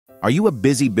Are you a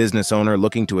busy business owner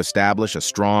looking to establish a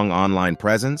strong online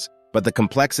presence, but the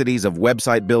complexities of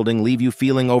website building leave you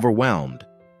feeling overwhelmed?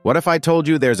 What if I told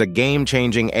you there's a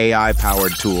game-changing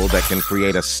AI-powered tool that can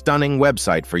create a stunning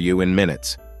website for you in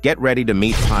minutes? Get ready to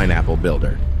meet Pineapple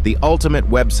Builder, the ultimate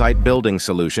website building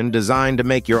solution designed to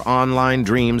make your online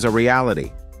dreams a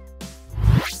reality.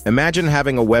 Imagine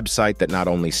having a website that not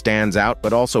only stands out,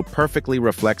 but also perfectly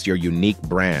reflects your unique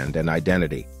brand and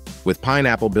identity. With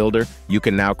Pineapple Builder, you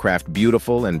can now craft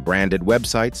beautiful and branded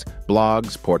websites,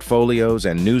 blogs, portfolios,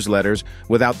 and newsletters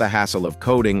without the hassle of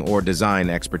coding or design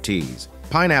expertise.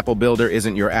 Pineapple Builder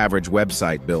isn't your average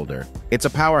website builder. It's a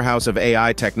powerhouse of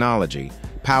AI technology,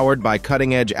 powered by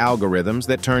cutting-edge algorithms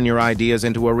that turn your ideas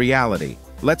into a reality.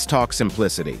 Let's talk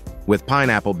simplicity. With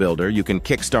Pineapple Builder, you can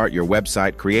kickstart your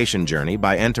website creation journey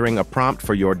by entering a prompt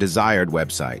for your desired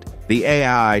website. The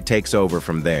AI takes over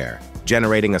from there,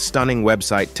 generating a stunning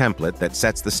website template that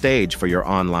sets the stage for your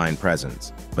online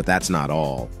presence. But that's not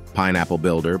all. Pineapple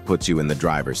Builder puts you in the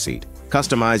driver's seat.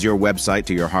 Customize your website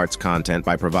to your heart's content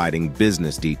by providing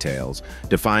business details,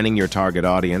 defining your target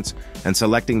audience, and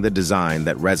selecting the design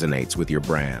that resonates with your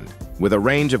brand. With a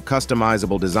range of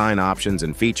customizable design options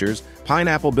and features,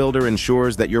 Pineapple Builder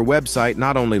ensures that your website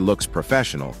not only looks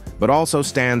professional, but also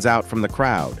stands out from the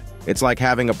crowd. It's like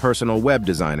having a personal web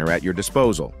designer at your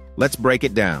disposal. Let's break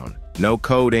it down. No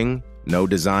coding, no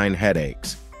design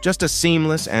headaches. Just a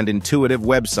seamless and intuitive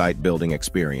website building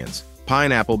experience.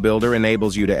 Pineapple Builder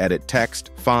enables you to edit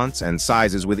text, fonts, and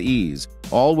sizes with ease,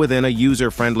 all within a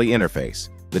user-friendly interface.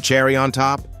 The cherry on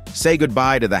top? Say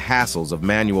goodbye to the hassles of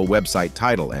manual website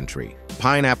title entry.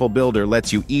 Pineapple Builder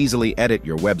lets you easily edit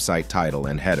your website title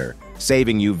and header,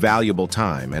 saving you valuable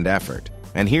time and effort.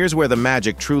 And here's where the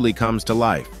magic truly comes to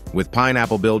life. With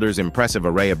Pineapple Builder's impressive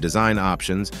array of design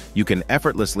options, you can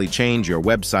effortlessly change your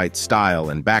website's style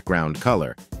and background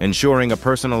color, ensuring a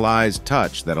personalized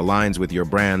touch that aligns with your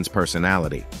brand's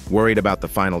personality. Worried about the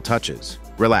final touches?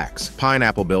 Relax.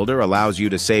 Pineapple Builder allows you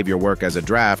to save your work as a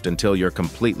draft until you're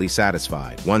completely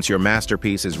satisfied. Once your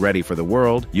masterpiece is ready for the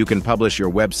world, you can publish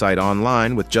your website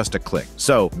online with just a click.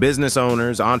 So, business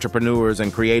owners, entrepreneurs,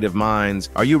 and creative minds,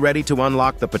 are you ready to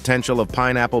unlock the potential of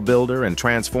Pineapple Builder and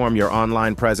transform your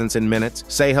online presence in minutes?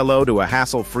 Say hello to a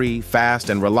hassle-free,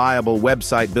 fast, and reliable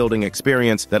website building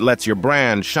experience that lets your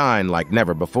brand shine like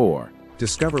never before.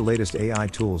 Discover latest AI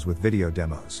tools with video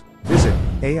demos. Visit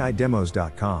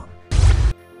AIdemos.com.